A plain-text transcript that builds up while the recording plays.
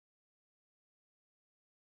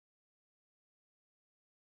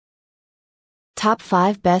Top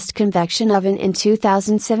 5 Best Convection Oven in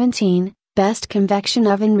 2017, Best Convection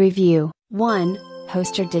Oven Review. 1.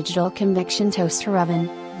 Hoster Digital Convection Toaster Oven.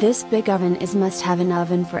 This big oven is must-have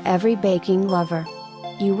oven for every baking lover.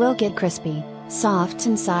 You will get crispy, soft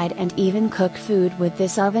inside and even cook food with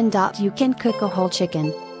this oven. You can cook a whole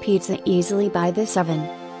chicken, pizza easily by this oven.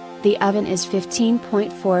 The oven is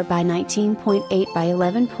 15.4 by 19.8 by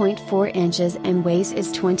 11.4 inches and weighs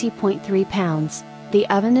is 20.3 pounds. The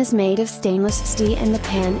oven is made of stainless steel and the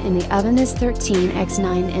pan in the oven is 13x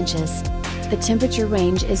 9 inches. The temperature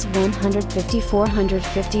range is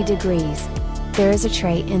 150–450 degrees. There is a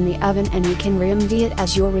tray in the oven and you can remove it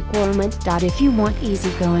as your requirement. If you want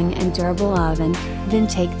easygoing and durable oven, then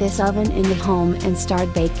take this oven in the home and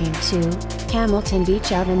start baking. 2. Hamilton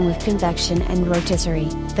Beach Oven with Convection and Rotisserie.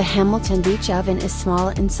 The Hamilton Beach Oven is small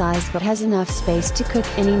in size but has enough space to cook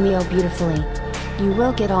any meal beautifully. You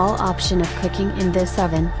will get all option of cooking in this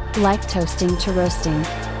oven, like toasting to roasting.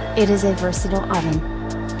 It is a versatile oven.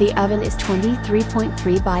 The oven is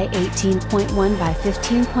 23.3 by 18.1 by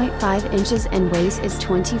 15.5 inches and weighs is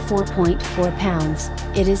 24.4 pounds.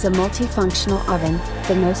 It is a multifunctional oven.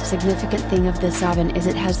 The most significant thing of this oven is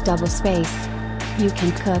it has double space. You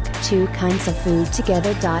can cook 2 kinds of food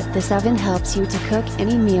together. This oven helps you to cook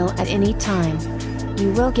any meal at any time.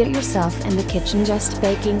 You will get yourself in the kitchen just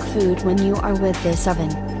baking food when you are with this oven.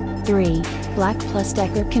 3. Black Plus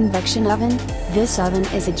Decker Convection Oven. This oven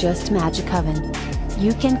is a just magic oven.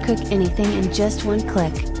 You can cook anything in just one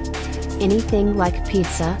click. Anything like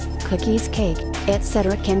pizza, cookies, cake,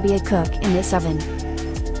 etc. can be cooked in this oven.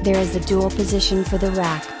 There is a dual position for the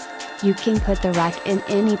rack. You can put the rack in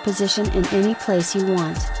any position in any place you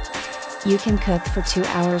want. You can cook for 2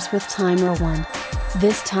 hours with timer 1.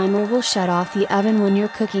 This timer will shut off the oven when your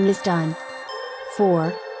cooking is done.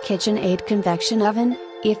 4. KitchenAid Convection Oven.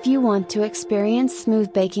 If you want to experience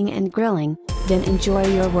smooth baking and grilling, then enjoy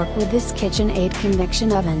your work with this KitchenAid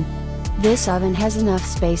Convection Oven. This oven has enough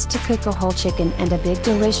space to cook a whole chicken and a big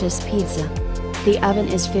delicious pizza. The oven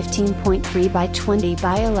is 15.3 by 20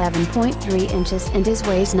 by 11.3 inches and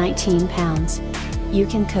weighs 19 pounds. You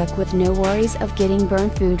can cook with no worries of getting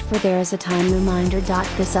burnt food, for there is a time reminder.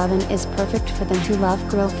 This oven is perfect for them who love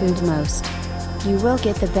grill food most. You will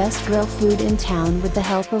get the best grill food in town with the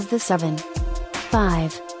help of this oven.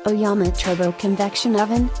 5. Oyama Turbo Convection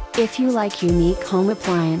Oven. If you like unique home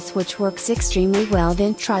appliance which works extremely well,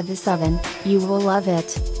 then try this oven, you will love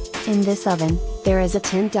it. In this oven, there is a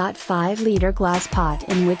 10.5-liter glass pot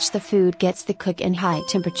in which the food gets the cook in high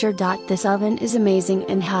temperature. This oven is amazing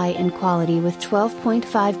and high in quality with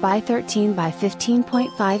 12.5 by 13 by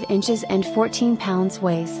 15.5 inches and 14 pounds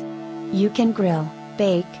weighs. You can grill,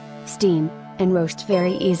 bake, steam, and roast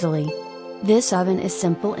very easily. This oven is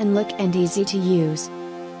simple in look and easy to use.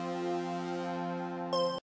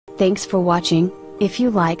 Thanks for watching. If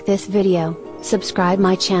you like this video, subscribe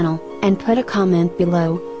my channel, and put a comment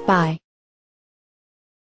below. Bye.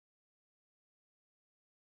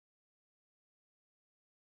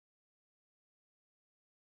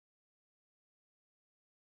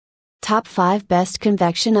 Top 5 Best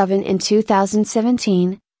Convection Oven in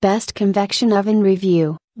 2017, Best Convection Oven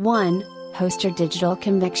Review. 1. Hoster Digital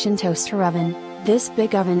Convection Toaster Oven. This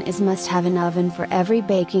big oven is must-have oven for every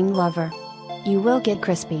baking lover. You will get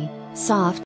crispy, soft,